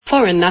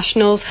Foreign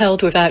nationals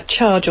held without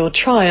charge or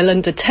trial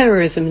under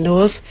terrorism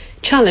laws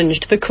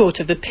challenged the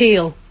Court of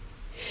Appeal.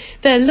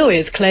 Their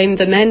lawyers claimed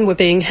the men were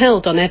being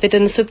held on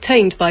evidence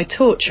obtained by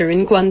torture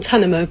in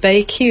Guantanamo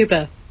Bay,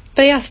 Cuba.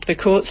 They asked the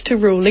courts to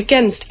rule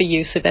against the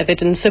use of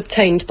evidence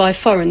obtained by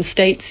foreign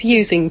states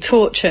using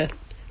torture.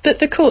 But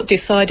the court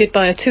decided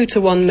by a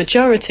 2-to-1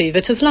 majority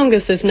that as long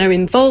as there's no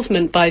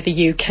involvement by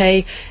the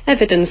UK,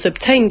 evidence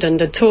obtained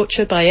under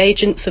torture by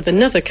agents of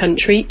another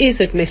country is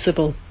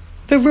admissible.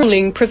 The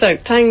ruling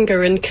provoked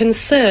anger and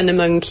concern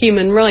among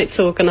human rights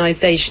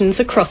organisations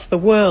across the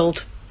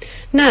world.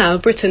 Now,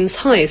 Britain's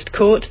highest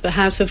court, the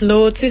House of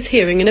Lords, is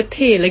hearing an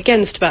appeal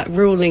against that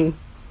ruling.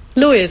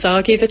 Lawyers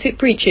argue that it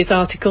breaches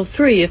Article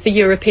 3 of the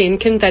European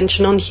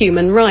Convention on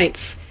Human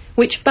Rights,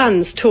 which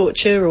bans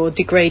torture or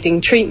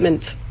degrading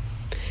treatment.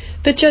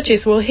 The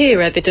judges will hear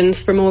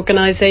evidence from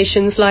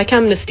organisations like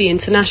Amnesty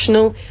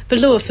International, the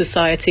Law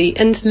Society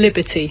and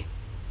Liberty.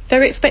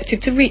 They're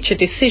expected to reach a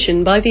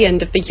decision by the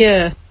end of the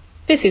year.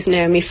 This is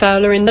Naomi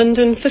Fowler in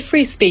London for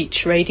Free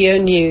Speech Radio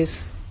News.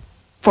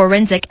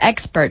 Forensic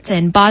experts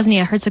in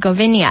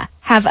Bosnia-Herzegovina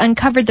have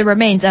uncovered the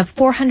remains of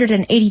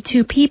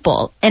 482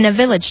 people in a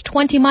village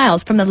 20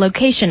 miles from the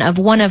location of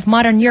one of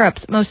modern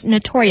Europe's most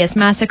notorious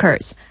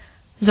massacres.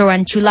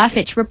 Zoran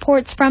Chulafic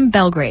reports from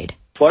Belgrade.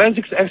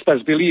 Forensics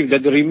experts believe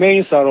that the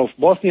remains are of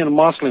Bosnian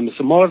Muslims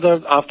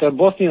murdered after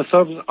Bosnian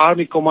Serb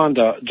Army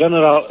Commander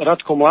General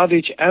Ratko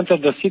Mladic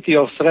entered the city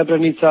of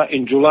Srebrenica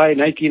in July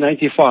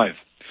 1995.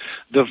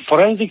 The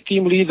forensic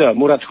team leader,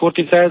 Murat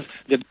Hurti, says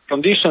that the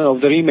condition of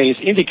the remains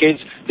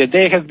indicates that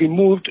they have been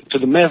moved to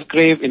the mass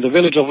grave in the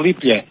village of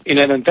Liplje in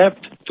an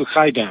attempt to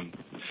hide them.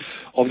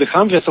 Of the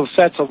hundreds of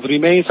sets of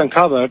remains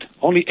uncovered,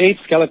 only 8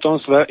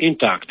 skeletons were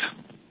intact.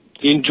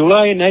 In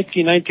July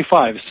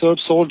 1995, Serb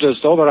soldiers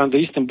overran the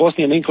eastern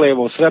Bosnian enclave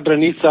of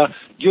Srebrenica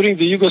during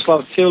the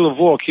Yugoslav Civil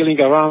War,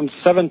 killing around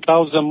 7,000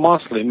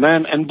 Muslim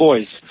men and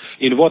boys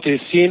in what is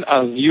seen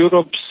as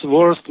Europe's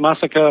worst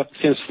massacre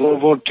since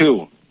World War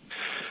II.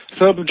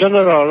 Serb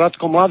General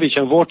Ratko Mladic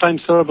and wartime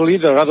Serb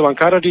leader Radovan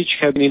Karadzic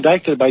have been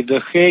indicted by the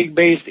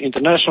Hague-based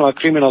International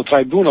Criminal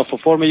Tribunal for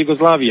former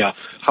Yugoslavia.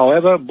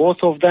 However, both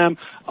of them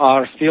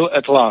are still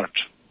at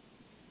large.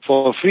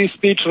 For Free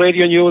Speech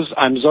Radio News,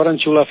 I'm Zoran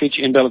Chulafic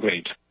in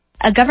Belgrade.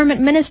 A government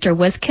minister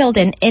was killed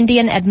in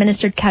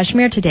Indian-administered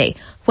Kashmir today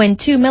when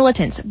 2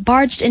 militants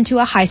barged into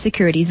a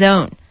high-security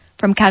zone.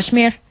 From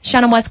Kashmir,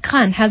 Shanawaz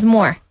Khan has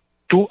more.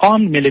 2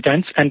 armed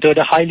militants entered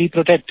a highly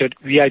protected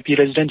VIP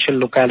residential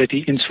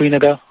locality in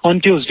Srinagar on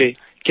Tuesday,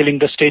 killing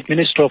the State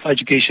Minister of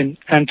Education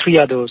and 3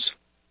 others.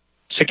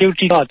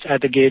 Security guards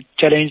at the gate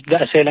challenged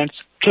the assailants,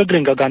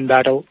 triggering a gun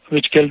battle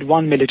which killed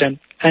 1 militant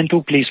and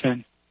 2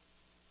 policemen.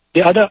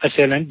 The other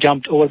assailant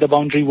jumped over the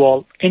boundary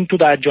wall into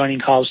the adjoining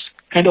house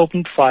and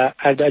opened fire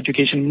at the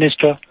Education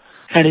Minister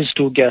and his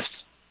 2 guests.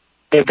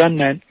 The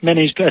gunman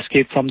managed to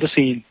escape from the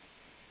scene.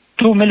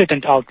 2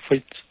 militant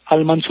outfits,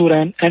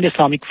 Al-Mansouran and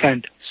Islamic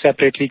Front,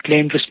 separately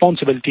claimed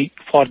responsibility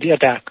for the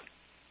attack.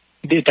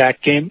 The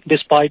attack came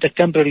despite a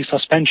temporary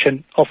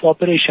suspension of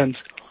operations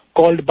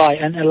called by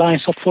an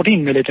alliance of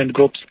 14 militant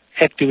groups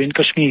active in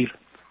Kashmir.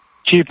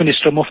 Chief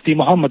Minister Mufti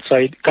Muhammad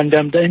Saeed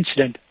condemned the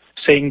incident,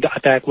 saying the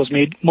attack was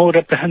made more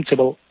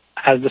reprehensible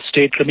as the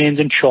state remains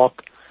in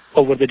shock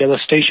over the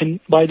devastation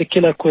by the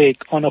killer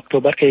quake on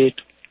October 8.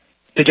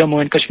 The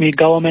Jammu and Kashmir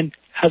government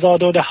has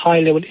ordered a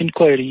high-level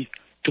inquiry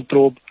to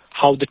probe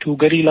how the 2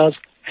 guerrillas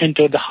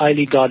entered the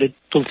highly guarded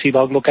Tulsi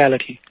Bagh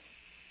locality.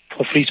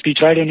 For Free Speech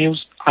Radio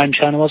News, I'm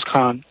Shanawaz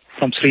Khan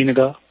from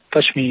Srinagar,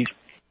 Kashmir.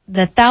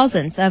 The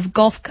thousands of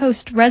Gulf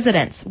Coast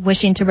residents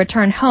wishing to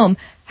return home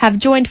have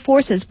joined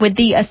forces with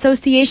the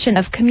Association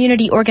of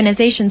Community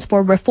Organizations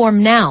for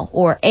Reform Now,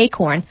 or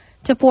ACORN,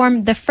 to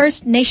form the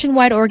first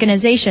nationwide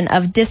organization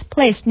of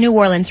displaced New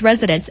Orleans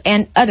residents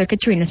and other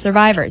Katrina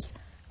survivors.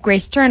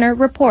 Grace Turner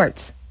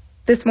reports.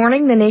 This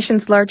morning, the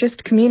nation's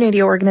largest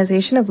community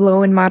organization of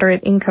low and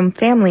moderate income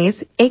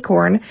families,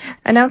 ACORN,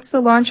 announced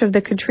the launch of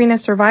the Katrina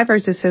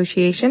Survivors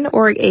Association,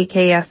 or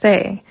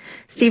AKSA.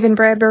 Stephen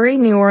Bradbury,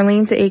 New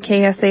Orleans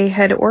AKSA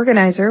head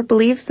organizer,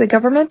 believes the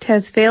government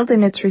has failed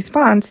in its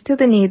response to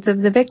the needs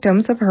of the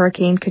victims of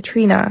Hurricane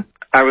Katrina.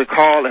 I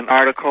recall an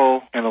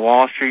article in the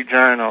Wall Street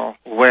Journal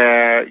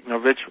where,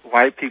 rich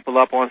white people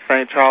up on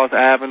St. Charles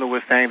Avenue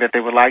were saying that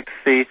they would like to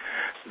see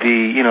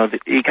the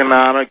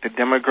economic, the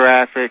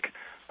demographic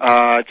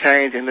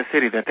change in the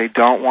city, that they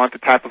don't want the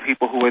type of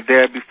people who were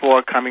there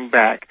before coming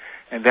back.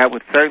 And that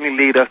would certainly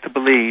lead us to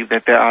believe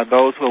that there are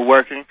those who are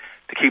working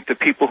to keep the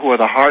people who are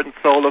the heart and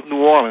soul of New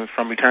Orleans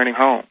from returning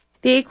home.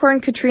 The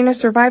ACORN Katrina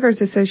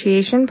Survivors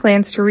Association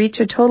plans to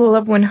reach a total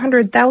of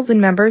 100,000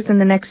 members in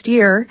the next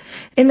year.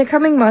 In the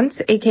coming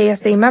months,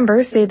 AKSA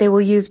members say they will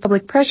use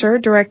public pressure,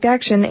 direct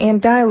action, and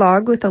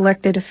dialogue with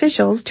elected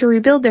officials to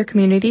rebuild their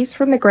communities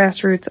from the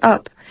grassroots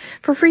up.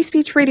 For Free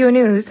Speech Radio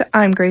News,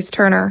 I'm Grace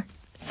Turner.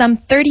 Some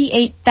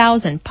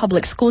 38,000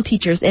 public school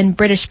teachers in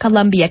British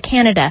Columbia,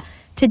 Canada,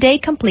 today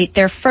complete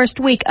their first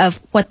week of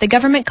what the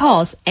government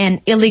calls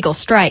an illegal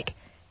strike.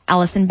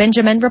 Allison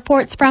Benjamin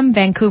reports from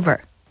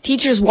Vancouver.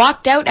 Teachers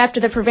walked out after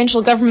the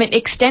provincial government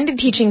extended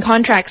teaching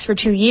contracts for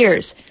 2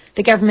 years.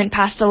 The government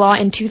passed a law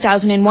in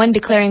 2001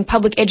 declaring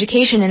public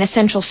education an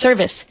essential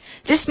service.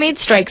 This made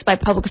strikes by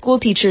public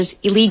school teachers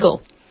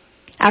illegal.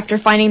 After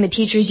finding the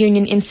teachers'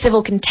 union in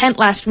civil contempt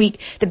last week,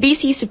 the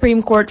BC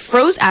Supreme Court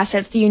froze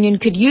assets the union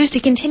could use to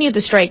continue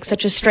the strike,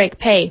 such as strike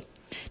pay.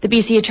 The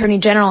BC Attorney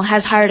General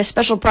has hired a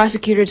special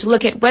prosecutor to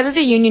look at whether the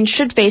union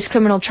should face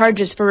criminal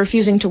charges for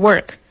refusing to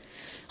work.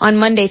 On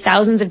Monday,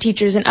 thousands of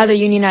teachers and other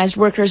unionized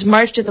workers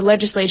marched to the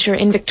legislature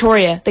in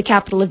Victoria, the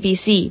capital of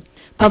BC.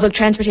 Public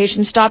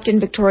transportation stopped in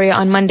Victoria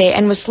on Monday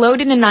and was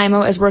slowed in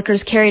Nanaimo as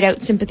workers carried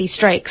out sympathy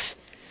strikes.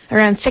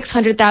 Around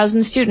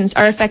 600,000 students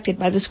are affected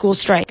by the school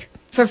strike.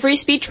 For Free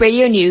Speech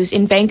Radio News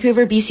in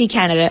Vancouver, BC,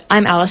 Canada,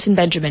 I'm Alison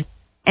Benjamin.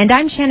 And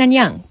I'm Shannon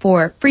Young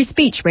for Free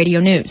Speech Radio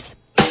News.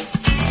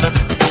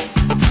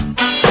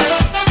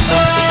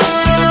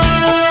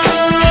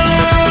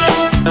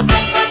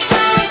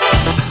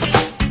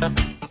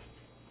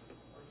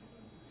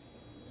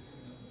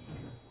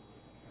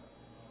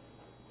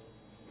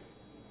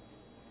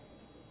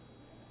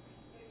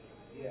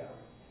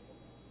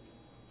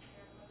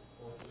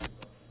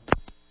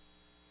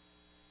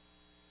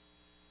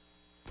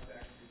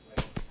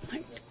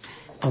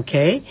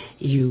 Okay,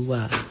 you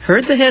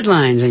heard the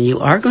headlines, and you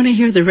are going to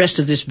hear the rest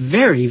of this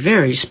very,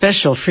 very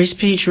special Free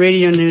Speech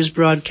Radio News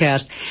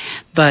broadcast.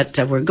 But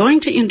we're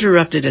going to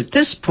interrupt it at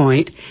this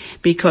point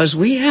because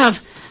we have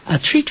a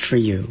treat for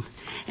you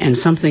and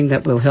something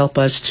that will help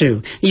us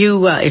too.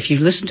 You, if you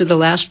listened to the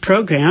last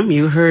program,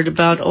 you heard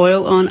about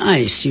oil on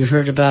ice. You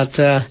heard about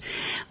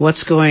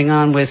what's going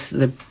on with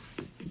the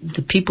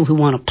people who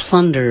want to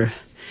plunder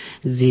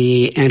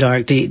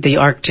the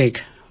Arctic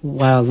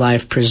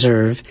Wildlife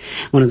Preserve,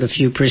 one of the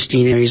few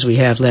pristine areas we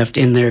have left,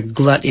 in their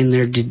glut, in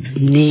their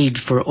need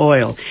for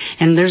oil.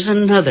 And there's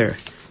another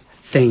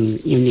thing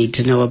you need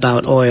to know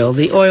about oil,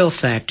 the oil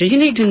factor. You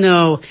need to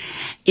know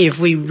if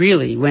we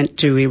really went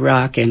to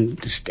Iraq and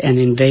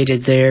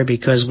invaded there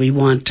because we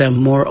want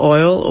more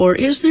oil, or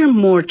is there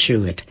more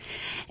to it?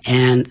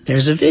 And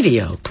there's a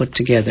video put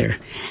together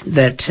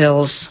that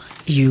tells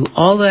you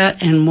all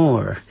that and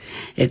more.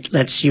 It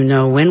lets you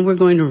know when we're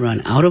going to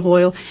run out of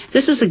oil.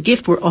 This is a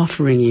gift we're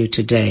offering you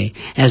today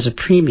as a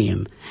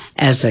premium,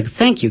 as a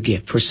thank you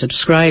gift for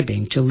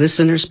subscribing to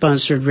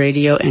listener-sponsored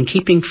radio and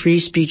keeping Free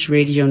Speech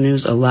Radio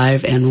News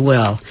alive and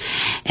well.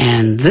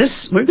 And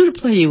we're going to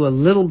play you a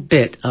little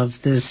bit of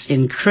this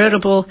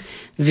incredible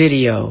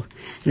video,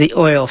 The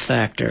Oil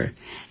Factor.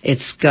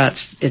 It's got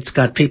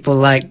people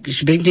like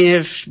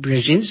Zbigniew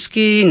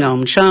Brzezinski,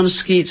 Noam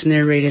Chomsky. It's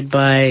narrated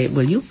by,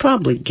 well, you'll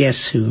probably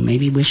guess who.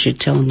 Maybe we should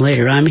tell them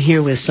later. I'm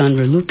here with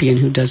Sandra Lupian,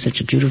 who does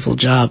such a beautiful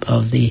job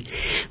of the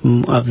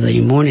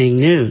morning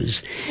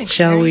news. Thanks,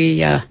 Shall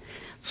we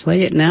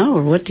play it now,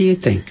 or what do you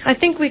think? I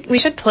think we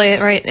should play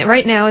it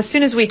right now. As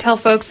soon as we tell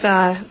folks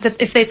that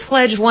if they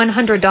pledge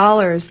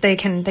 $100, they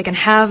can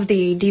have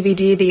the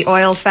DVD, The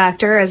Oil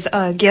Factor, as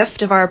a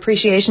gift of our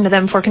appreciation to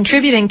them for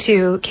contributing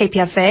to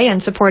KPFA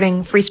and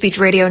supporting Free Speech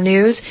Radio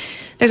News.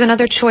 There's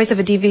another choice of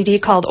a DVD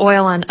called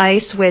Oil on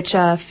Ice, which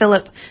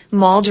Philip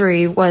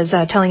Maldry was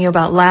telling you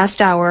about last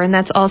hour, and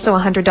that's also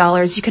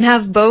 $100. You can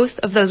have both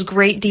of those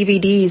great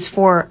DVDs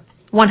for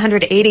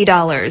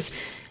 $180.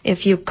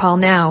 If you call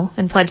now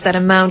and pledge that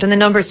amount. And the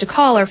numbers to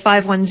call are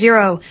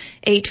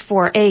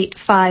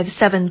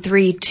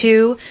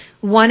 510-848-5732,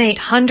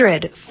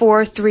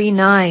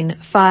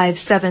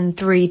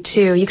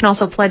 1-800-439-5732. You can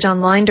also pledge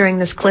online during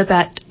this clip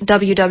at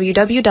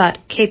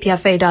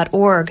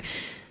www.kpfa.org.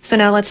 So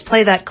now let's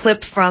play that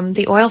clip from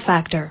The Oil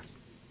Factor.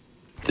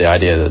 The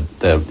idea that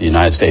the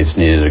United States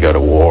needed to go to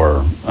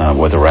war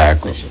with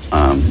Iraq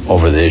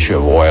over the issue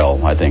of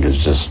oil, I think,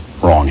 is just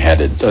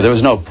wrong-headed. There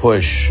was no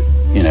push,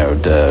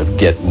 to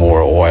get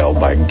more oil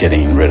by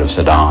getting rid of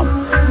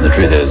Saddam. The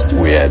truth is,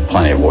 we had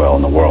plenty of oil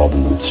in the world,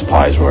 and the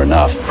supplies were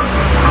enough.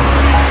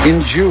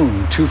 In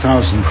June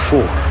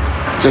 2004,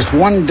 just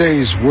 1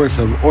 day's worth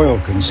of oil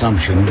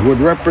consumption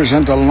would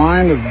represent a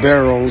line of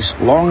barrels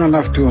long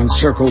enough to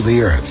encircle the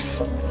Earth.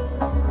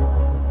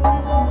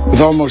 With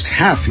almost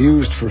half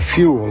used for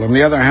fuel and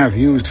the other half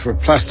used for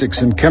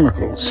plastics and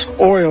chemicals,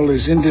 oil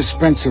is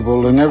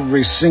indispensable in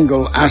every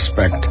single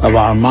aspect of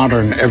our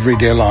modern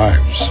everyday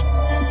lives.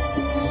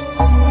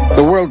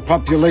 The world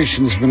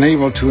population has been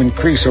able to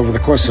increase over the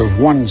course of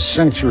 1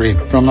 century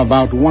from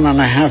about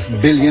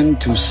 1.5 billion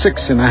to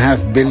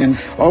 6.5 billion,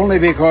 only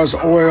because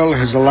oil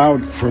has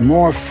allowed for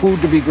more food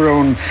to be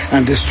grown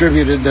and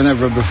distributed than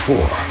ever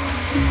before.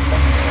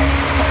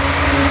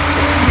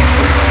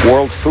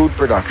 World food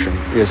production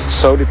is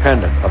so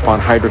dependent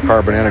upon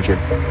hydrocarbon energy.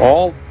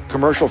 All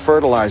commercial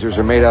fertilizers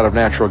are made out of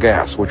natural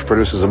gas, which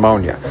produces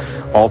ammonia.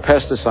 All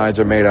pesticides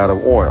are made out of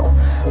oil.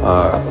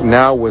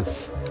 Now with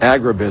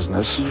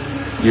agribusiness,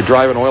 you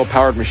drive an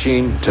oil-powered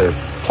machine to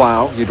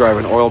plow, you drive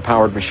an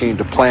oil-powered machine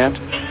to plant,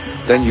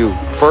 then you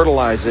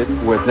fertilize it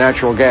with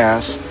natural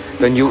gas,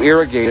 then you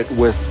irrigate it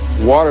with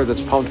water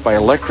that's pumped by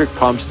electric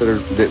pumps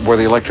where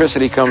the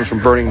electricity comes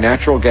from burning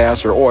natural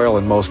gas or oil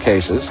in most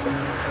cases.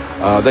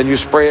 Then you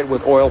spray it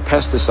with oil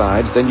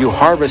pesticides. Then you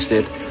harvest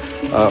it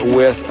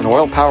with an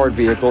oil-powered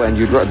vehicle, and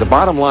the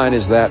bottom line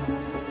is that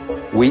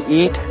we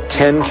eat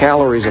 10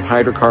 calories of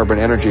hydrocarbon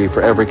energy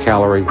for every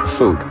calorie of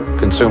food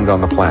consumed on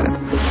the planet.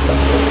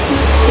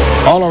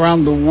 All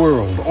around the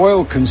world,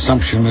 oil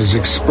consumption is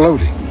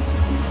exploding.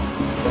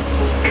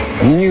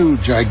 New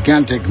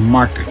gigantic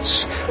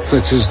markets,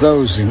 such as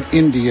those in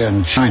India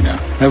and China,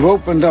 have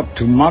opened up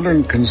to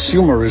modern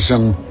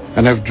consumerism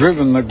and have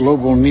driven the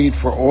global need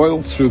for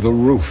oil through the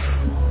roof.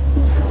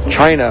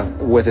 China,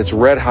 with its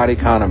red-hot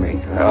economy,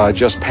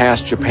 just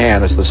passed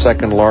Japan as the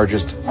second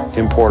largest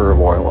importer of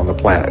oil on the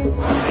planet.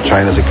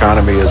 China's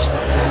economy has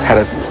had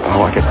a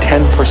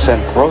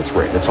 10% growth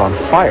rate. It's on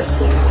fire.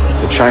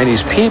 The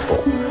Chinese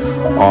people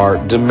are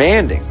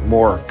demanding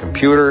more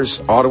computers,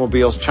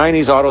 automobiles.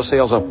 Chinese auto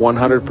sales up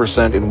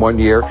 100% in 1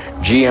 year.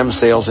 GM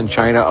sales in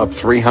China up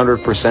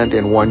 300%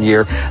 in 1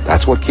 year.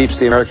 That's what keeps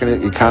the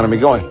American economy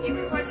going.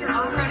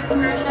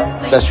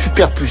 La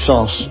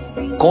superpuissance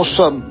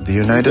consomme. The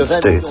United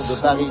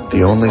States,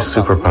 the only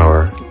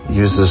superpower,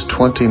 uses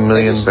 20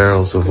 million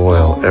barrels of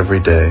oil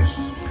every day,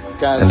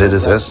 and it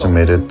is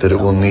estimated that it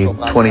will need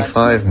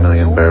 25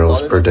 million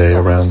barrels per day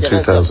around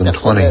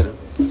 2020.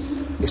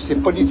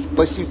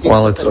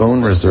 While its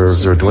own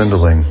reserves are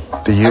dwindling,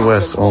 the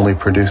U.S. only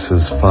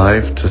produces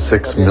 5 to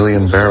 6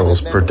 million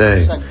barrels per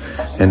day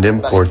and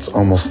imports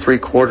almost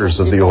 3/4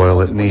 of the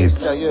oil it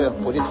needs.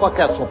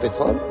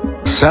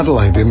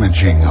 Satellite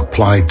imaging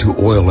applied to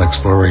oil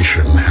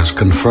exploration has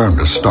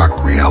confirmed a stark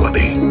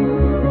reality.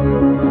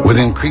 With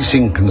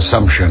increasing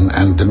consumption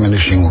and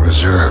diminishing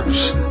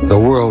reserves, the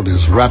world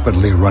is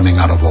rapidly running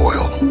out of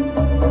oil.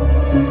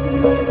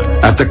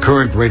 At the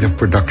current rate of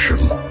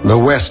production, the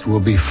West will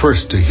be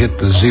first to hit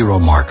the zero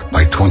mark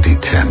by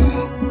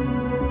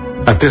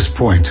 2010. At this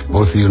point,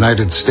 both the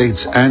United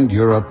States and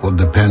Europe will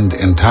depend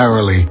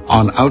entirely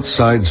on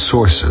outside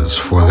sources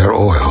for their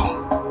oil.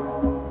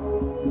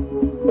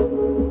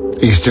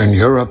 Eastern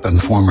Europe and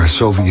former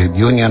Soviet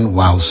Union,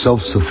 while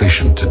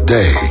self-sufficient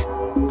today,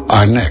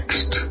 are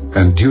next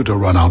and due to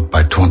run out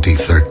by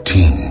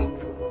 2013.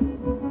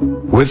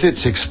 With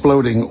its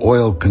exploding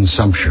oil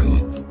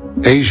consumption,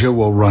 Asia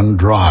will run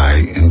dry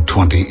in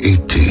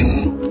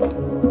 2018.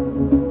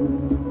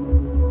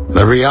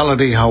 The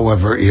reality,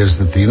 however, is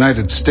that the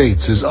United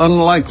States is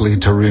unlikely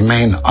to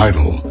remain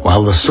idle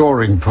while the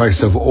soaring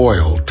price of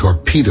oil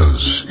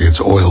torpedoes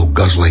its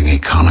oil-guzzling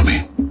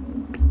economy.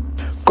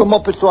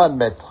 Comment peut-on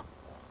admettre?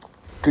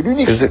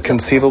 Is it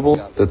conceivable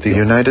that the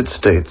United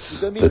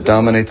States, that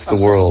dominates the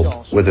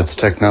world with its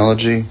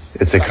technology,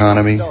 its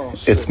economy,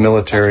 its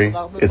military,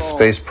 its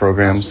space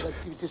programs,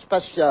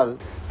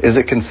 is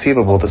it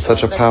conceivable that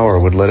such a power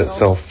would let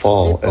itself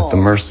fall at the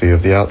mercy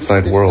of the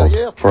outside world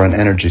for an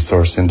energy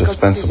source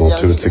indispensable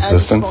to its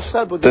existence?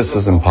 This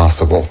is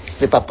impossible.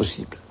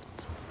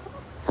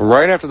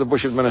 Right after the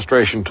Bush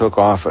administration took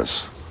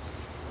office,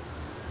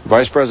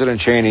 Vice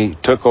President Cheney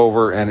took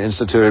over and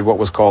instituted what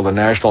was called the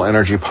National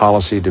Energy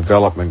Policy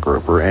Development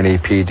Group, or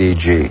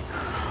NEPDG.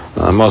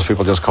 Most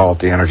people just call it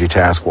the Energy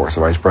Task Force,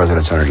 the Vice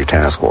President's Energy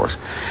Task Force.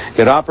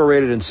 It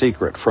operated in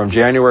secret from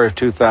January of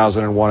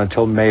 2001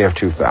 until May of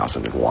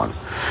 2001.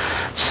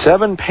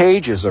 7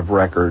 pages of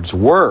records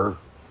were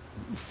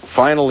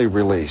finally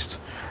released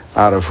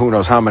out of who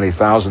knows how many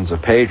thousands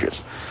of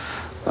pages.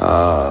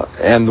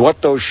 And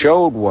what those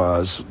showed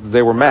was,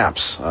 they were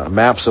maps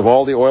of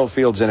all the oil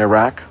fields in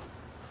Iraq,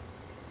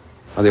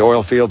 the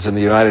oil fields in the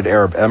United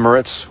Arab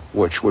Emirates,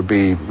 which would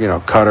be,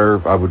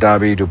 Qatar, Abu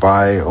Dhabi,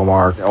 Dubai,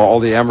 Oman,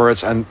 all the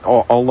Emirates, and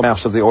all the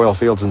maps of the oil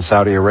fields in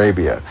Saudi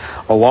Arabia,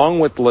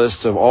 along with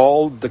lists of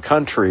all the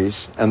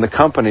countries and the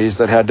companies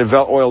that had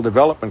oil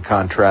development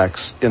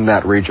contracts in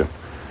that region.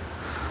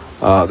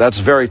 That's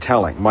very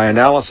telling. My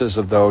analysis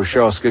of those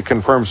it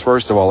confirms,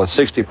 first of all, that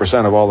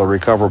 60% of all the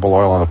recoverable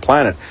oil on the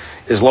planet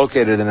is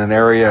located in an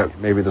area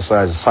maybe the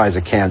size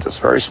of Kansas,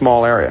 very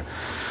small area.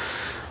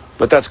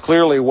 But that's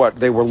clearly what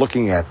they were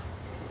looking at.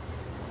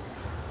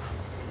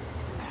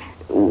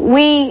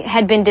 We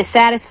had been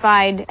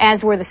dissatisfied,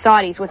 as were the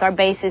Saudis, with our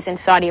bases in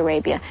Saudi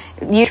Arabia.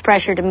 Huge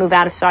pressure to move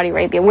out of Saudi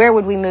Arabia. Where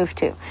would we move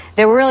to?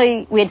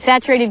 We had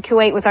saturated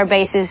Kuwait with our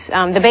bases.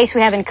 The base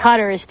we have in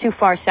Qatar is too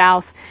far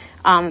south.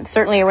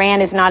 Certainly Iran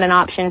is not an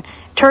option.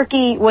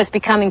 Turkey was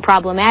becoming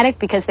problematic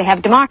because they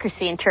have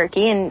democracy in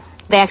Turkey, and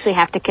they actually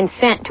have to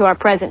consent to our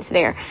presence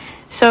there.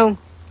 So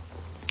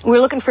we're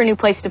looking for a new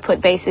place to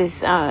put bases,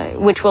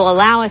 which will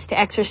allow us to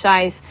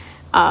exercise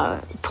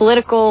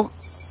political,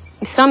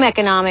 some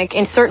economic,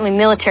 and certainly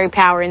military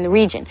power in the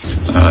region.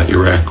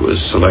 Iraq was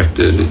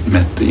selected. It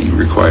met the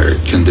required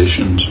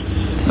conditions.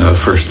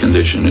 First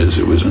condition is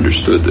it was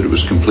understood that it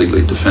was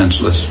completely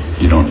defenseless.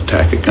 You don't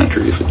attack a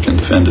country if it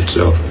can defend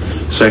itself.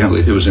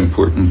 Secondly, it was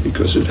important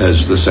because it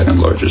has the second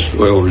largest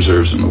oil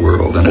reserves in the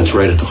world, and it's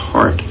right at the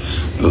heart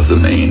of the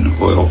main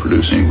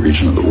oil-producing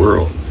region of the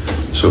world.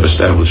 So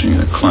establishing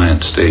a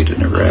client state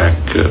in Iraq,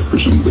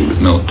 presumably with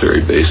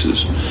military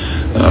bases,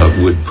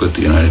 would put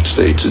the United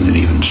States in an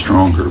even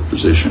stronger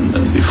position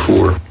than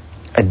before.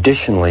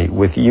 Additionally,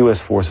 with U.S.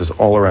 forces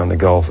all around the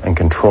Gulf and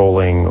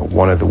controlling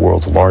one of the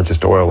world's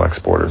largest oil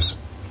exporters,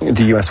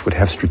 the U.S. would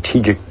have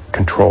strategic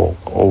control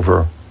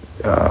over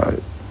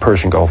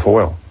Persian Gulf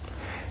oil.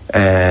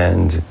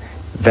 And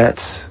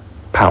that's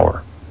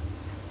power.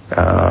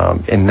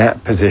 In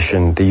that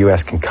position, the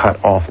U.S. can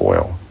cut off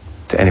oil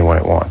to anyone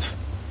it wants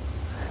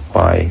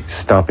by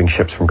stopping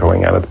ships from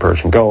going out of the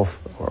Persian Gulf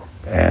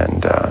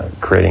and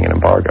creating an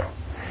embargo.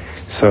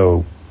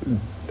 So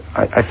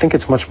I think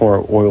it's much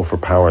more oil for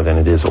power than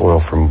it is oil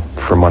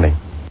for money.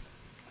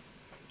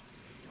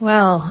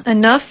 Well,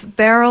 enough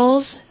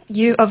barrels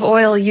of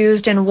oil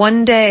used in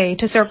one day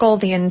to circle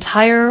the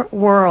entire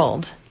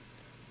world.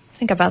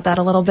 Think about that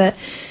a little bit.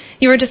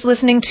 You were just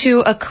listening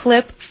to a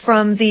clip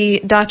from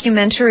the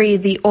documentary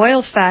The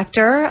Oil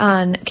Factor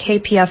on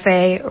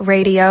KPFA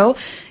Radio.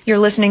 You're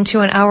listening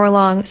to an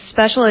hour-long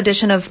special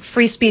edition of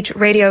Free Speech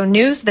Radio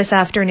News this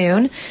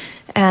afternoon,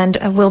 and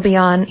we'll be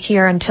on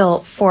here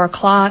until 4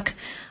 o'clock.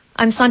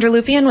 I'm Sandra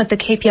Lupian with the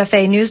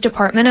KPFA News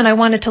Department, and I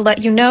wanted to let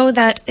you know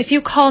that if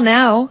you call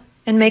now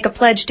and make a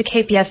pledge to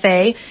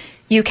KPFA,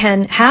 you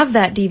can have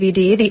that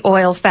DVD, The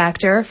Oil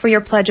Factor, for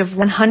your pledge of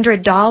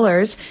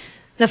 $100.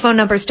 The phone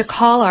numbers to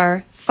call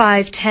are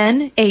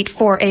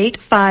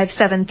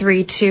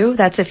 510-848-5732.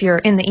 That's if you're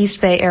in the East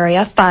Bay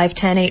area,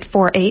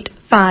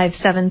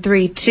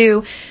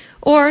 510-848-5732.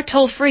 Or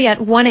toll free at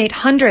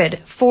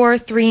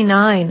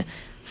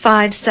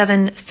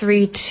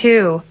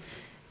 1-800-439-5732.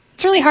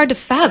 It's really hard to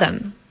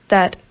fathom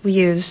that we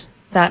use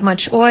that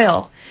much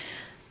oil.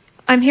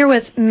 I'm here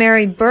with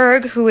Mary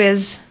Berg, who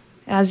is,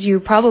 as you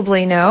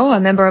probably know, a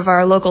member of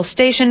our local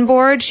station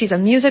board. She's a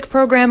music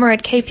programmer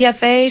at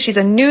KPFA. She's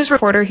a news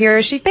reporter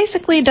here. She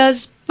basically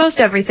does most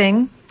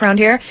everything around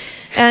here.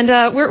 And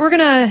we're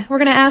gonna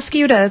ask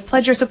you to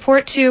pledge your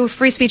support to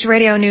Free Speech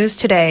Radio News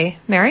today.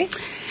 Mary?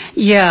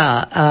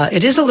 Yeah,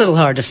 it is a little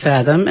hard to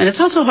fathom, and it's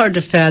also hard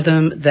to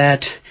fathom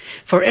that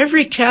for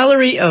every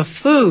calorie of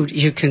food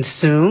you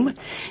consume,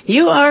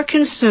 you are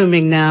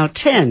consuming now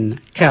 10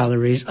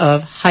 calories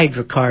of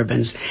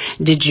hydrocarbons.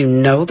 Did you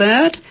know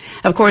that?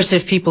 Of course,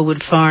 if people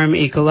would farm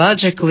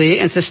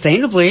ecologically and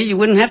sustainably, you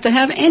wouldn't have to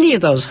have any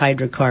of those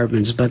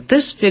hydrocarbons. But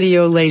this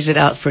video lays it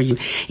out for you.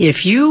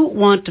 If you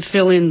want to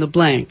fill in the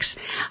blanks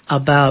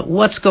about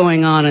what's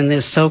going on in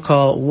this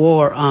so-called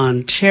war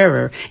on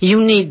terror,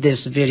 you need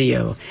this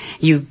video.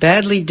 You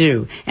badly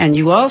do. And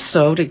you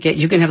also,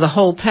 you can have the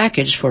whole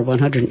package for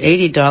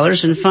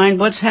 $180 and find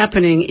what's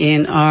happening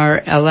in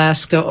our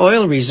Alaska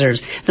oil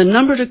reserves. The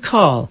number to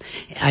call,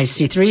 I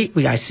see three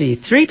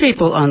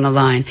people on the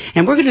line,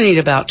 and we're going to need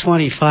about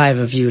 25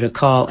 of you to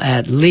call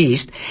at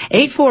least.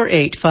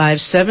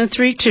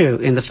 848-5732.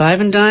 In the 5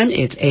 and dime,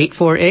 it's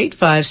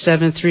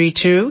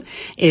 848-5732.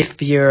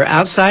 If you're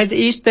outside the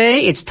East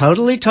Bay, it's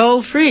totally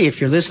toll-free. If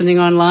you're listening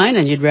online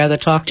and you'd rather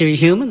talk to a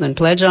human than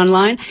pledge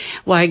online,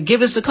 why,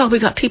 give us a call.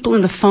 We've got people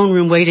in the phone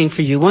room waiting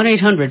for you.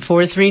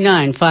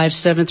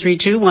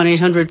 1-800-439-5732,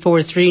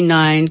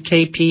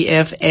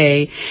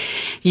 1-800-439-KPFA.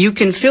 You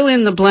can fill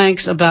in the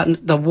blanks about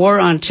the war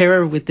on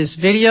terror with this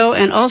video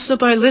and also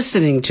by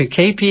listening to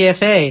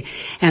KPFA.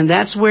 And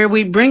that's where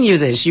we bring you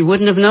this. You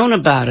wouldn't have known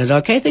about it,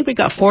 okay? I think we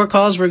got 4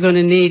 calls. We're going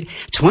to need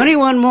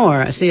 21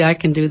 more. See, I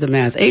can do the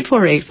math.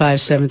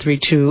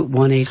 848-5732,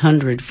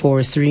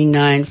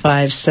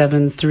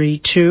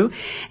 1-800-439-5732.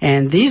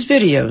 And these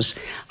videos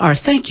are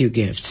thank you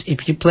gifts.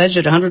 If you pledge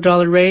at a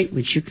 $100 rate,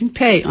 which you can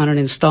pay on an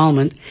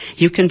installment,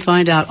 you can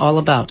find out all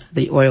about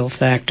the oil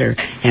factor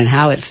and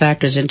how it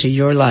factors into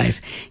your life.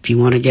 If you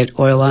want to get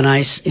oil on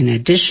ice in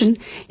addition,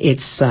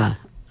 it's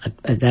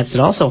that's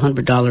also a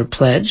 $100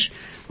 pledge,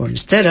 or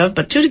instead of,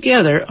 but two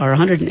together are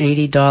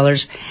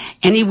 $180.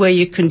 Any way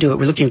you can do it.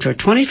 We're looking for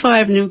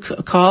 25 new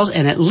calls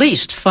and at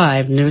least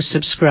 5 new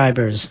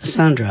subscribers.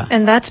 Sandra.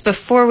 And that's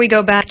before we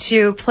go back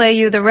to play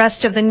you the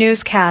rest of the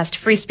newscast,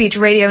 Free Speech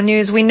Radio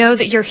News. We know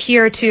that you're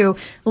here to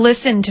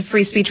listen to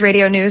Free Speech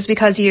Radio News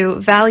because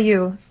you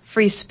value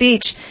free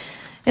speech.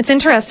 It's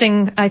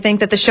interesting, I think,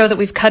 that the show that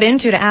we've cut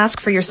into to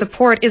ask for your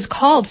support is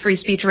called Free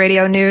Speech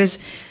Radio News.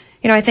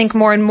 You know, I think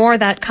more and more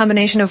that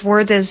combination of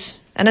words is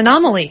an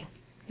anomaly,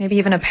 maybe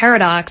even a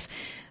paradox.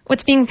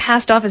 What's being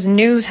passed off as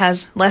news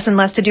has less and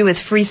less to do with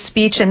free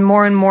speech and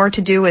more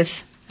to do with,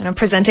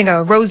 presenting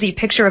a rosy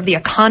picture of the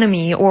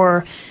economy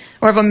or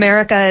of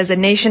America as a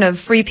nation of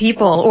free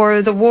people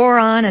or the war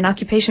on and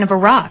occupation of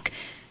Iraq.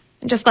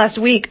 Just last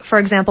week, for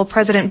example,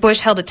 President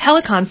Bush held a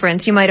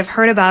teleconference you might have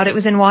heard about. It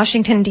was in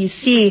Washington,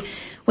 D.C.,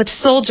 with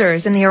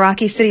soldiers in the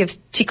Iraqi city of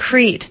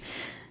Tikrit.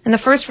 And the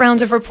first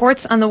rounds of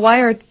reports on the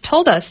wire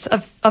told us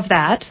of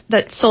that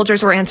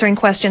soldiers were answering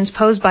questions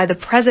posed by the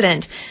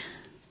president.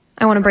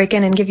 I want to break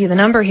in and give you the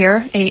number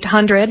here,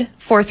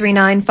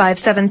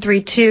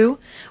 800-439-5732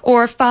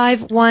 or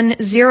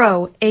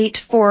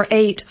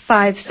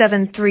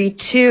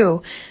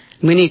 510-848-5732.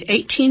 We need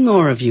 18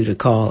 more of you to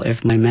call,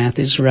 if my math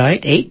is right.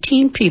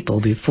 18 people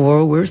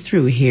before we're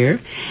through here,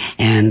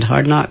 and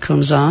Hard Knock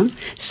comes on.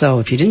 So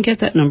if you didn't get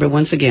that number,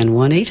 once again,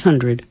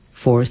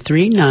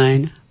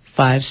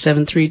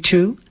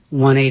 1-800-439-5732,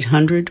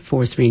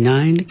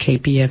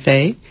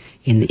 1-800-439-KPFA.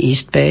 In the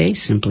East Bay,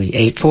 simply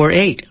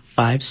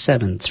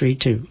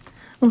 848-5732.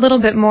 A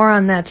little bit more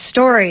on that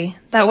story.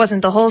 That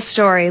wasn't the whole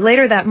story.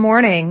 Later that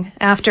morning,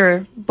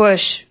 after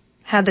Bush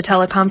had the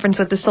teleconference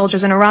with the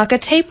soldiers in Iraq, a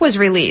tape was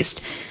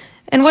released.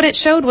 And what it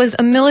showed was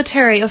a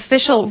military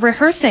official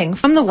rehearsing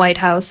from the White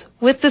House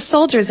with the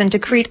soldiers in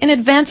Tikrit in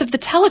advance of the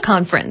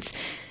teleconference,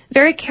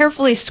 very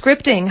carefully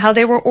scripting how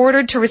they were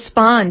ordered to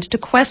respond to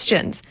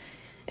questions.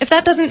 If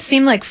that doesn't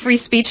seem like free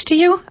speech to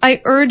you,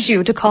 I urge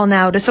you to call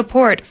now to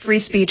support Free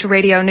Speech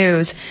Radio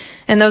News.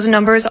 And those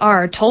numbers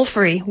are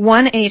toll-free,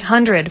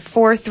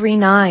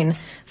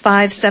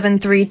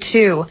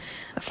 1-800-439-5732,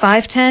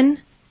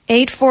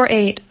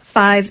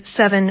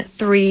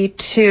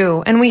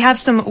 510-848-5732. And we have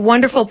some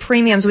wonderful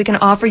premiums we can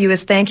offer you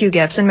as thank you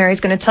gifts, and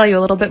Mary's going to tell you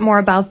a little bit more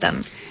about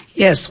them.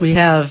 Yes, we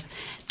have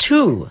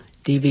 2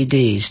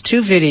 DVDs,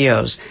 2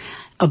 videos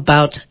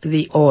about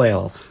the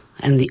oil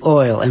and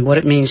what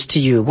it means to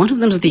you. One of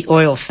them is the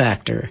oil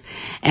factor,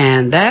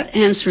 and that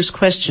answers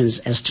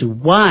questions as to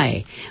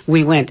why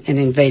we went and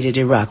invaded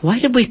Iraq. Why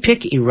did we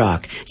pick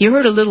Iraq? You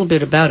heard a little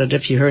bit about it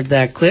if you heard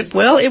that clip.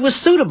 Well, it was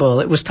suitable.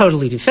 It was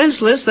totally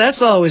defenseless.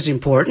 That's always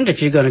important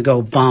if you're going to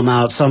go bomb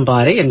out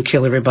somebody and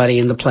kill everybody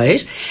in the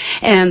place.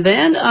 And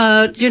then,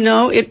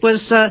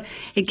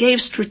 it gave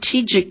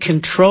strategic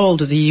control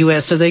to the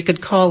U.S. so they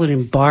could call an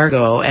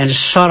embargo and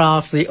shut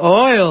off the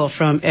oil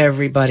from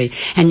everybody.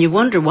 And you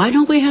wonder, why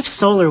don't we have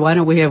solar? Why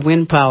don't we have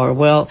wind power?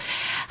 Well,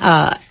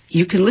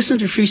 you can listen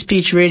to Free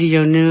Speech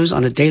Radio News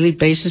on a daily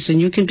basis,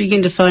 and you can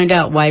begin to find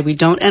out why we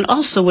don't, and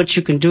also what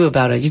you can do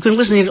about it. You can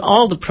listen to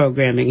all the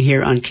programming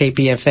here on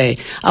KPFA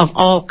of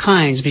all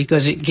kinds,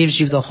 because it gives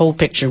you the whole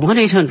picture.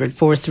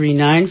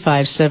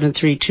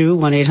 1-800-439-5732,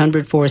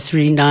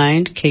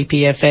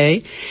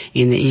 1-800-439-KPFA.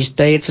 In the East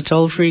Bay, it's a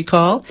toll-free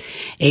call,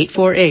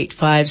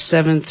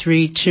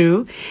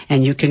 848-5732,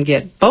 and you can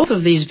get both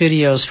of these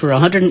videos for a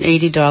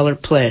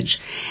 $180 pledge,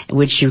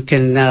 which you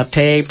can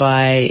pay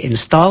by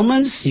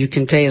installments. You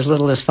can pay as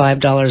little as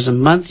 $5 a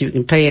month. You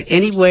can pay it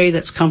any way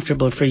that's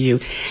comfortable for you,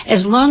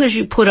 as long as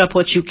you put up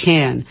what you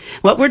can.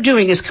 What we're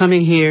doing is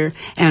coming here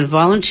and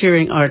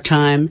volunteering our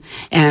time,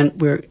 and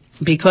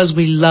because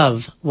we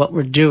love what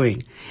we're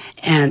doing.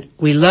 And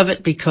we love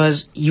it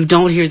because you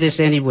don't hear this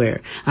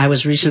anywhere. I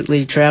was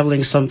recently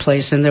traveling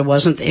someplace, and there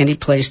wasn't any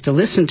place to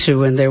listen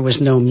to, and there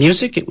was no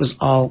music. It was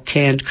all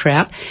canned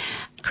crap.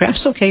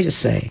 Crap's okay to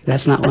say.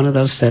 That's not one of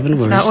those 7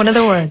 words. Not one of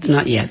the words.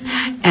 Not yet.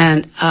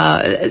 And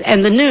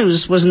the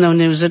news was no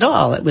news at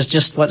all. It was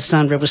just what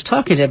Sandra was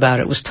talking about.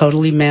 It was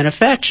totally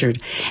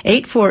manufactured.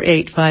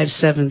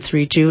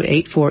 848-5732,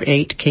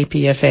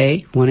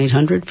 848-KPFA,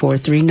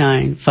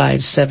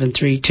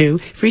 1-800-439-5732.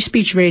 Free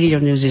Speech Radio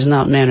News is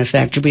not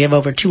manufactured. We have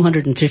over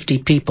 250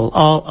 people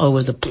all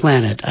over the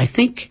planet. I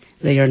think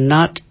they are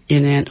not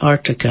in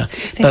Antarctica.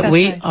 But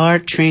we are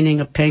training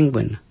a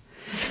penguin.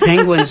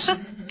 Penguins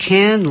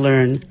can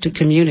learn to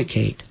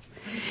communicate.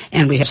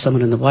 And we have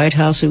someone in the White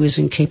House who is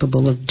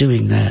incapable of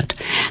doing that.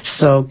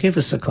 So give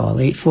us a call,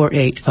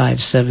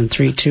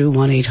 848-5732,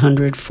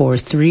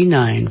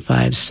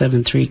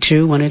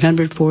 1-800-439-5732,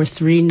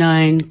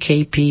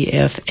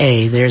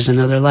 1-800-439-KPFA. There's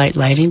another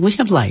lighting. We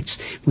have lights.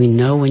 We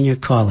know when you're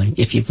calling.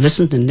 If you've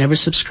listened and never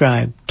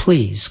subscribed,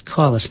 please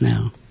call us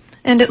now.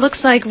 And it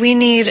looks like we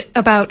need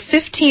about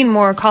 15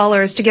 more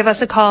callers to give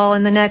us a call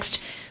in the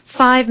next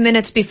 5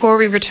 minutes before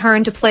we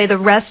return to play the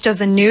rest of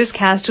the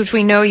newscast, which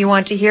we know you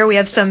want to hear. We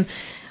have some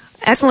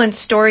excellent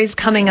stories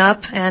coming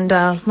up, and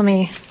let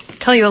me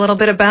tell you a little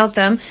bit about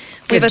them.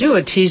 Do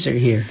a teaser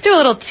here. Do a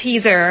little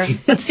teaser.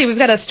 Let's see, we've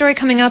got a story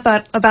coming up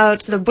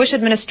about the Bush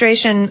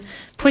administration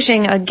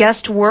pushing a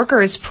guest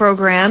workers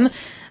program.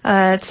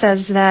 It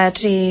says that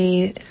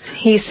he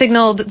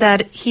signaled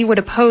that he would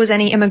oppose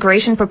any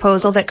immigration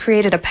proposal that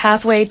created a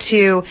pathway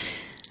to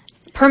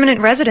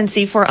permanent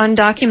residency for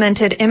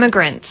undocumented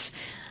immigrants.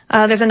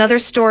 There's another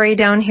story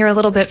down here a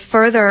little bit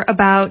further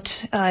about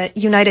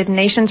United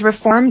Nations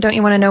reform. Don't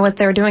you want to know what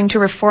they're doing to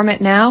reform it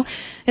now?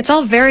 It's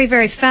all very,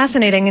 very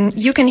fascinating, and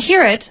you can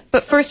hear it,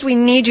 but first we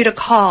need you to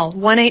call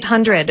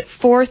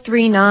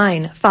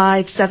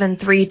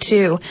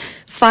 1-800-439-5732.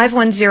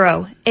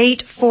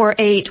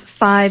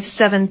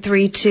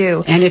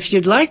 510-848-5732. And if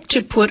you'd like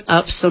to put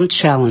up some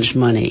challenge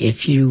money,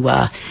 if you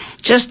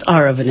just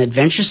are of an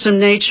adventuresome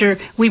nature,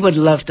 we would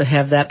love to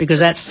have that,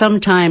 because that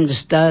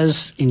sometimes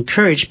does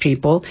encourage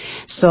people.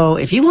 So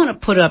if you want to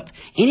put up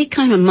any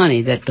kind of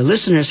money that the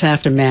listeners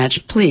have to match,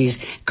 please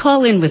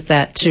call in with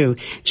that too.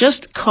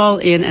 Just call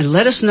in and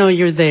let us know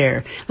you're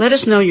there. Let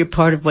us know you're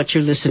part of what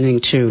you're listening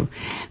to,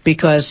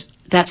 because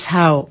that's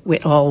how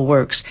it all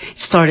works. It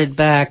started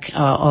back back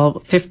in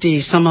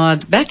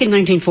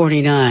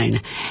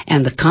 1949,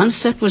 and the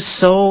concept was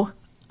so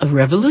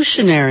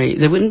revolutionary.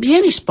 There wouldn't be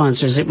any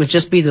sponsors. It would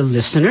just be the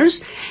listeners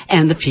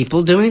and the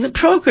people doing the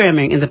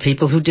programming. And the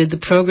people who did the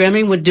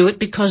programming would do it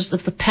because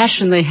of the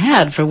passion they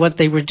had for what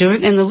they were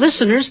doing. And the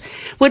listeners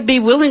would be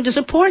willing to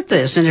support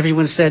this. And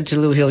everyone said to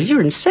Lou Hill,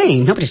 "You're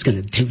insane. Nobody's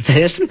going to do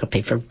this. We're not going to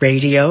pay for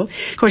radio."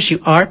 Of course, you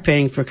are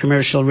paying for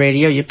commercial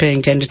radio. You're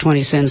paying 10 to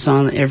 20 cents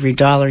on every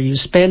dollar you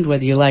spend,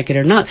 whether you like it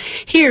or not.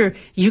 Here,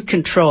 you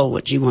control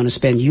what you want to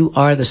spend. You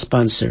are the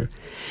sponsor.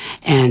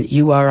 And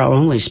you are our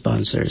only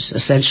sponsors,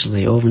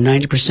 essentially, over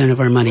 90%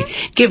 of our money.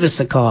 Give us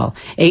a call,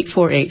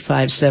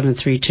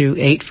 848-5732,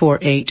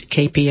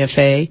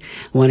 848-KPFA,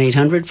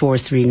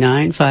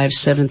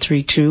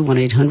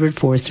 1-800-439-5732,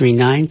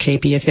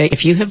 1-800-439-KPFA.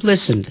 If you have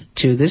listened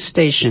to this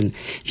station,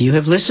 if you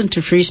have listened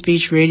to Free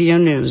Speech Radio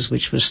News,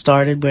 which was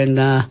started when,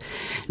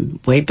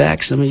 way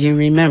back, some of you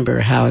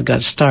remember how it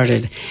got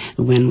started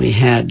when we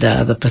had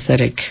the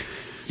pathetic...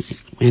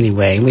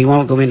 Anyway, we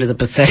won't go into the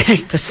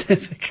pathetic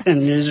Pacifica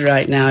News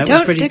right now. It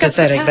was pretty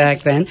pathetic back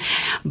then.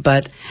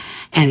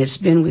 And it's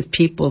been with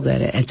people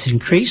that it's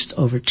increased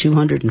over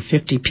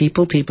 250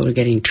 people. People are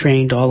getting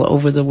trained all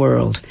over the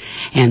world.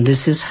 And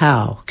this is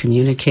how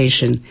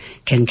communication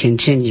can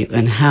continue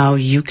and how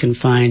you can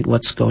find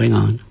what's going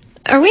on.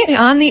 Are we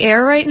on the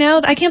air right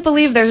now? I can't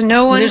believe there's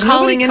no one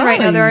calling in right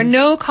now. There are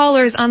no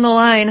callers on the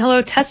line.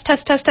 Hello, test.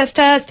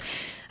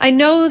 I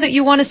know that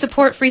you want to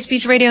support Free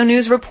Speech Radio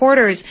News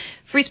reporters.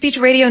 Free Speech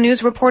Radio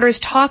News reporters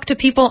talk to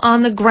people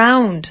on the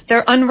ground.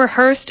 They're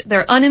unrehearsed.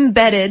 They're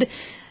unembedded.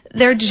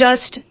 They're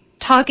just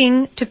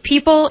talking to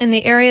people in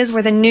the areas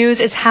where the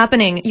news is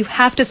happening. You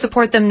have to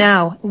support them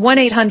now.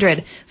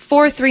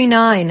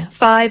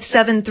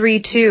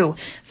 1-800-439-5732.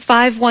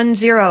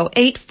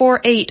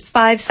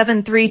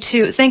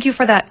 510-848-5732. Thank you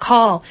for that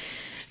call.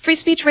 Free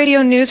Speech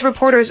Radio News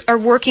reporters are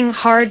working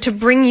hard to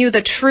bring you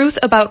the truth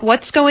about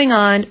what's going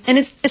on, and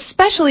it's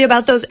especially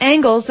about those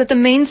angles that the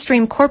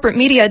mainstream corporate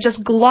media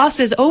just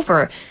glosses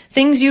over,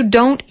 things you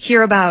don't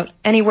hear about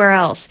anywhere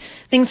else,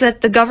 things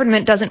that the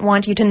government doesn't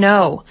want you to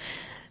know.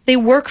 They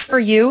work for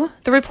you.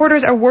 The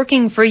reporters are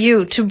working for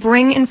you to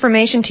bring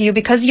information to you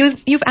because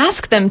you've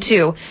asked them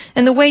to,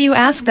 and the way you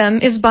ask them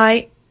is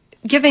by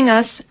giving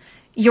us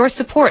your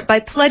support, by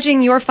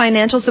pledging your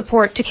financial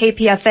support to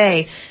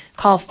KPFA.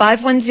 Call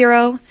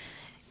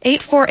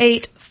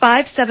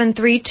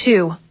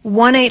 510-848-5732,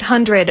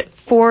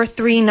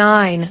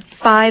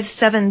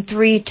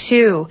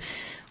 1-800-439-5732.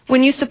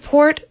 When you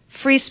support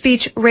Free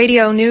Speech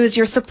Radio News,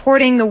 you're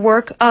supporting the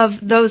work of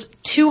those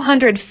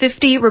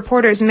 250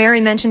 reporters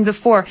Mary mentioned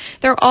before.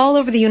 They're all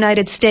over the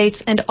United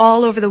States and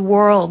all over the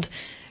world.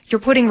 You're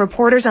putting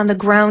reporters on the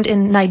ground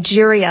in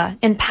Nigeria,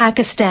 in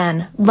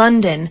Pakistan,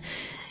 London,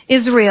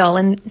 Israel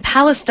and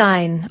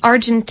Palestine,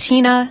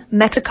 Argentina,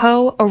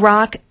 Mexico,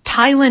 Iraq,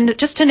 Thailand,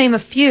 just to name a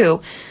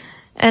few.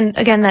 And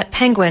again, that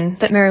penguin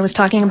that Mary was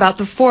talking about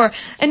before.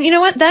 And you know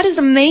what? That is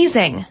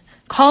amazing.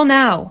 Call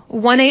now,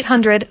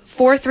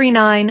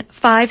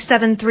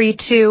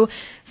 1-800-439-5732,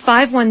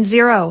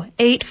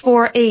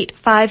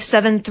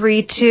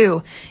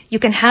 510-848-5732. You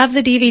can have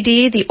the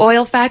DVD, The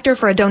Oil Factor,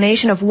 for a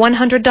donation of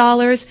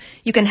 $100.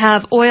 You can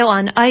have Oil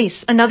on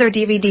Ice, another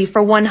DVD,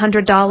 for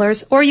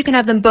 $100. Or you can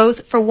have them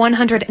both for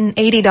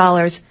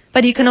 $180.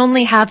 But you can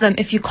only have them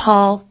if you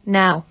call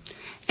now.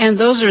 And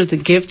those are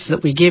the gifts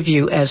that we give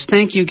you as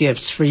thank you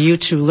gifts for you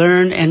to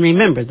learn. And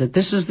remember that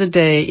this is the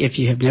day, if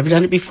you have never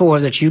done it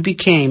before, that you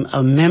became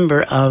a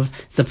member of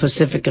the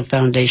Pacifica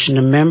Foundation,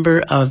 a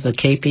member of the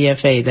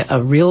KPFA,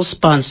 a real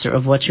sponsor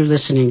of what you're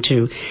listening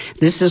to.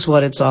 This is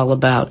what it's all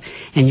about.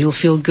 And you'll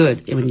feel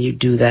good when you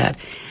do that.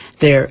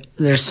 They're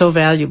so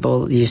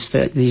valuable, these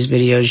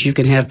videos. You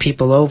can have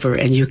people over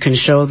and you can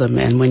show them.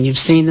 And when you've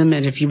seen them,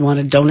 and if you want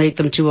to donate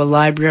them to a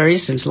library,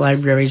 since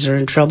libraries are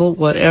in trouble,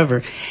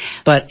 whatever.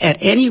 But at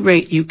any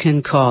rate you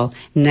can call,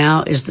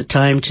 now is the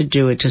time to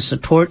do it, to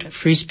support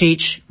Free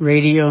Speech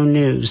Radio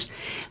News.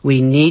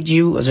 We need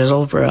you. There's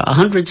over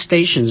 100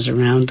 stations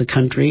around the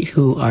country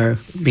who are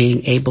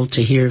being able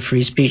to hear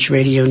Free Speech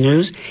Radio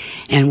News,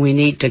 and we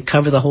need to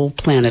cover the whole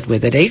planet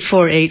with it.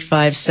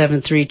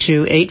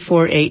 848-5732,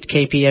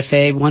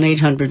 848-KPFA,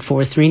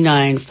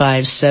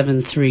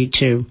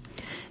 1-800-439-5732.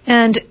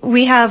 And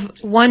we have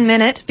 1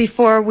 minute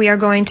before we are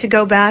going to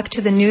go back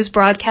to the news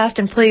broadcast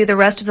and play you the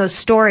rest of those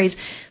stories.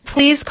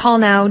 Please call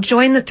now.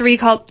 Join the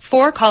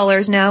 4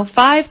 callers now,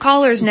 5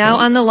 callers now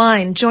on the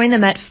line. Join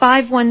them at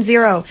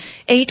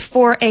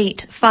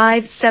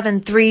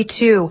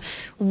 510-848-5732,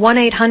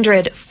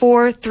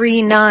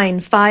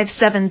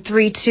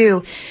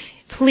 1-800-439-5732.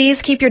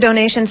 Please keep your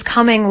donations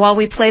coming while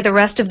we play the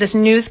rest of this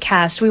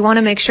newscast. We want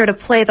to make sure to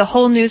play the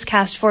whole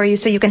newscast for you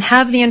so you can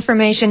have the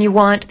information you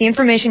want, the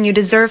information you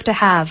deserve to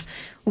have.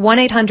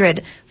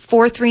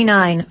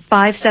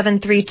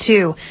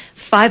 1-800-439-5732,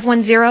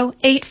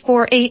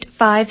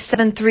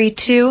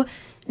 510-848-5732.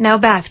 Now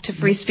back to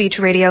Free Speech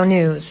Radio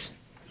News.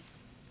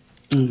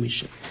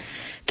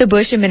 The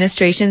Bush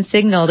administration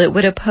signaled it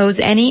would oppose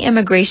any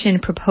immigration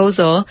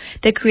proposal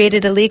that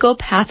created a legal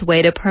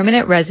pathway to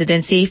permanent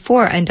residency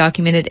for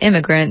undocumented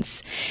immigrants.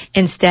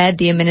 Instead,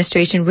 the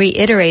administration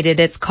reiterated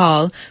its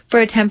call for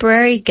a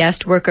temporary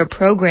guest worker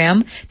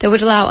program that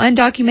would allow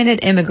undocumented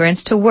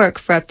immigrants to work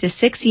for up to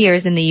 6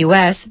 years in the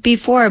U.S.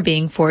 before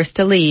being forced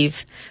to leave.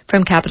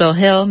 From Capitol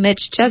Hill,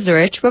 Mitch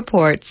Jeserich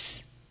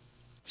reports.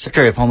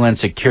 Secretary of Homeland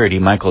Security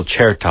Michael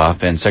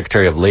Chertoff and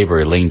Secretary of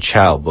Labor Elaine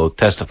Chao both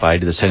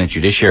testified to the Senate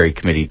Judiciary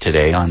Committee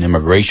today on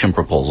immigration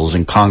proposals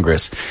in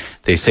Congress.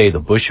 They say the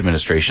Bush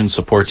administration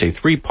supports a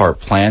three-part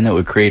plan that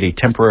would create a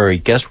temporary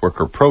guest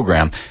worker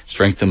program,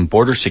 strengthen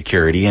border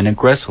security, and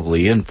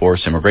aggressively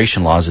enforce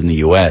immigration laws in the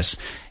U.S.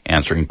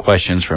 Answering questions from